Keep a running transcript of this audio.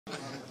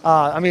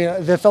I mean,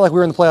 it felt like we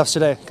were in the playoffs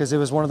today because it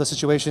was one of those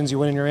situations you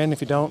win and you're in.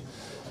 If you don't,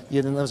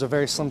 then there was a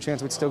very slim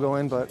chance we'd still go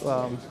in. But,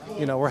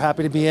 we're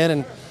happy to be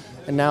in,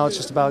 and now it's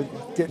just about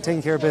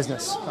taking care of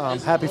business.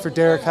 Happy for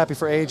Derek, happy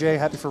for AJ,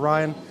 happy for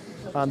Ryan.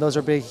 Those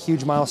are big,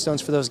 huge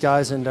milestones for those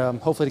guys, and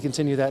hopefully to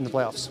continue that in the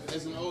playoffs.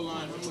 As an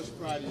O-line, how much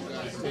pride do you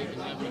guys take in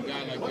having a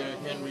guy like Derrick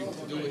Henry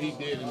do what he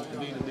did and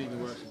lead the league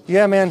in rushing?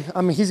 Yeah, man.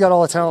 I mean, he's got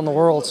all the talent in the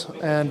world,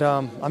 and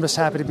I'm just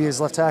happy to be his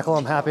left tackle.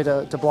 I'm happy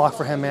to block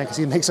for him, man, because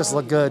he makes us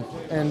look good.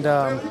 And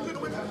no,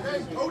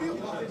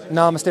 I'm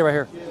gonna stay right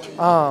here.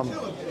 I'm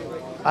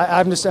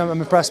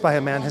impressed by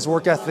him, man. His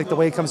work ethic, the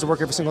way he comes to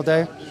work every single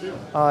day,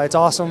 it's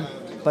awesome.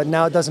 But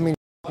now it doesn't mean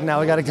now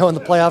we got to go in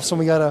the playoffs and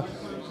we got to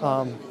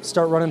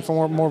start running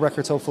for more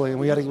records, hopefully, and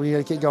we got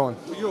to keep going.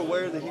 Were you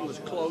aware that he was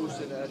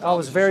close? I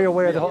was very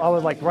aware that I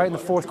was like right in the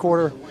fourth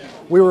quarter.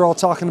 We were all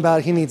talking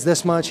about he needs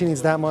this much, he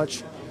needs that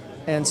much,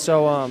 and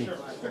so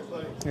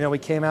we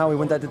came out,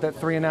 we did that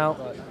 3 and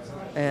out,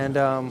 and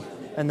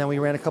then we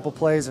ran a couple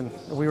plays and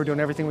we were doing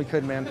everything we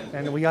could, man,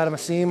 and we got him a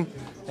seam,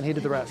 and he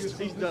did the rest.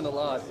 He's done a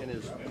lot in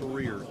his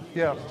career.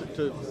 Yeah.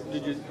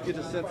 Did you get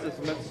a sense this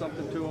meant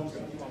something to him?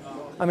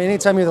 I mean,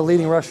 anytime you're the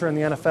leading rusher in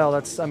the NFL,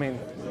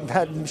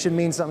 that should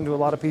mean something to a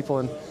lot of people.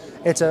 And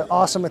it's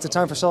awesome. It's a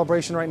time for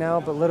celebration right now.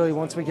 But literally,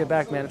 once we get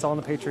back, man, it's all on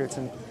the Patriots,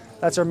 and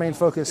that's our main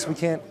focus. We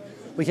can't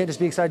just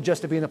be excited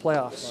just to be in the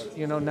playoffs.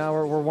 Now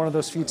we're one of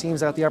those few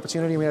teams that got the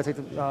opportunity. We got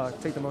to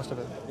take the most of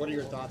it. What are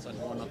your thoughts on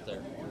going up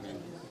there?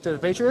 To the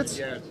Patriots?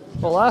 Yeah.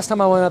 Well, last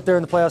time I went up there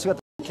in the playoffs, we got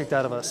the kicked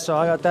out of us. So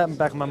I got that in the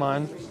back of my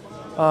mind.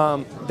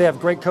 They have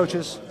great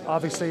coaches.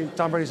 Obviously,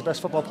 Tom Brady's the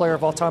best football player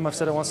of all time. I've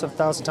said it once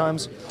 1,000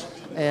 times.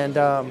 And,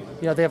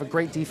 they have a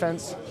great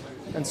defense.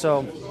 And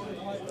so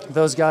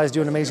those guys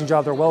do an amazing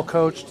job. They're well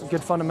coached,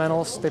 good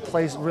fundamentals. They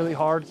play really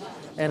hard,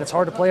 and it's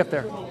hard to play up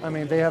there. I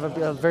mean, they have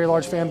a very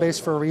large fan base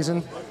for a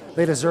reason.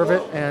 They deserve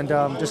it, and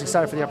just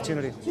excited for the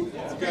opportunity. For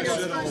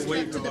his first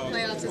trip to the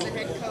playoffs as a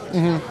head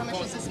coach, how much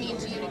does this mean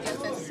to you to get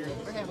this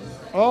for him?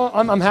 Oh,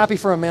 I'm happy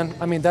for him, man.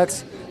 I mean,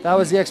 that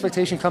was the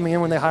expectation coming in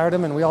when they hired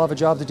him, and we all have a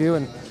job to do.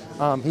 And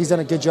he's done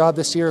a good job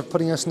this year of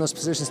putting us in those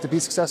positions to be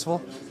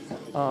successful.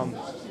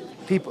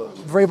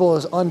 Vrabel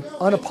is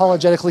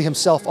unapologetically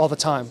himself all the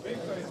time,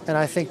 and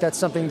I think that's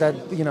something that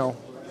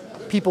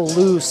people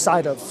lose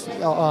sight of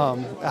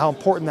how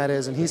important that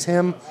is. And he's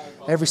him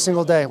every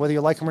single day, whether you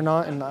like him or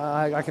not. And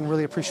I can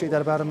really appreciate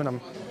that about him. And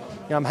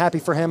I'm happy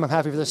for him. I'm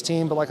happy for this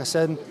team. But like I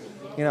said,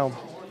 you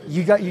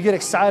get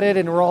excited,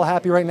 and we're all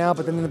happy right now.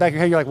 But then in the back of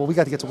your head, you're like, well, we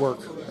got to get to work,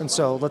 and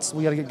so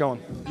we got to get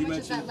going. How much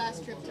is that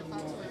last trip to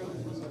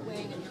Foxborough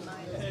weighing in your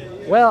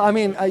mind? Well, I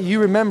mean, you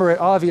remember it,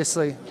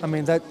 obviously. I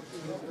mean, that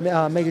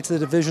made it to the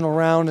divisional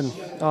round, and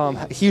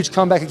a huge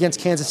comeback against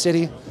Kansas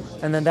City.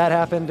 And then that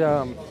happened.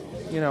 They're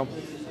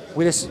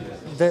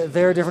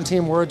a different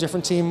team. We're a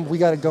different team. We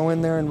got to go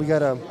in there, and we got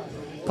to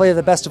play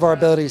the best of our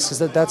abilities, because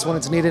that's when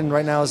it's needed. And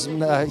right now is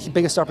the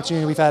biggest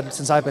opportunity we've had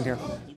since I've been here.